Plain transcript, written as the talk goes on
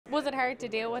was it hard to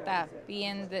deal with that,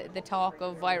 being the talk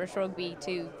of Irish rugby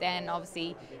to then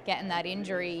obviously getting that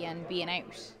injury and being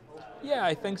out? Yeah,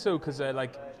 I think so because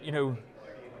like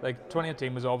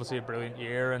 2018 was obviously a brilliant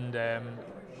year, and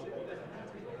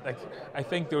like I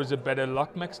think there was a bit of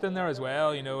luck mixed in there as well.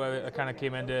 I kind of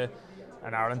came into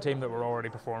an Ireland team that were already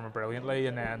performing brilliantly,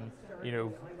 and then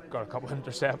got a couple of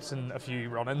intercepts and a few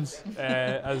run-ins,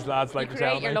 as lads like to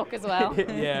tell Create your me. luck as well.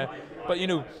 Yeah, but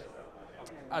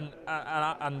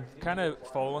and kind of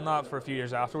following that for a few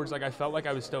years afterwards, like I felt like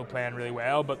I was still playing really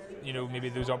well, but maybe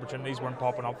those opportunities weren't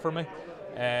popping up for me,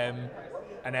 and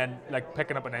then like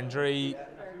picking up an injury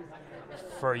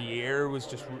for a year was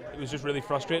just really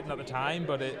frustrating at the time.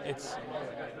 But it's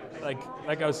like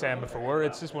I was saying before,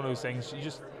 it's just one of those things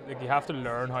you have to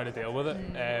learn how to deal with it,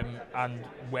 and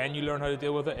when you learn how to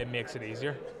deal with it, it makes it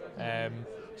easier.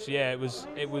 So yeah, it was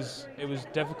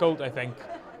difficult. I think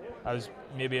I was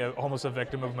maybe almost a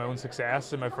victim of my own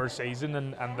success in my first season,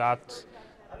 and that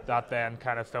then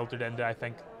kind of filtered into, I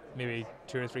think, maybe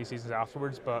 2 or 3 seasons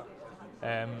afterwards. But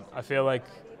I feel like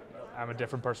I'm a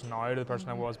different person now to the person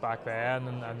I was back then,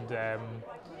 and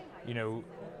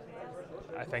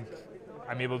I think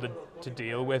I'm able to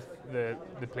deal with the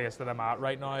place that I'm at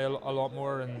right now a lot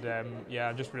more, and I'm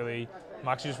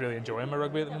actually just really enjoying my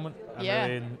rugby at the moment. I'm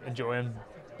really enjoying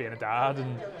being a dad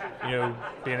and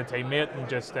being a teammate and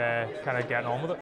just kind of getting on with it.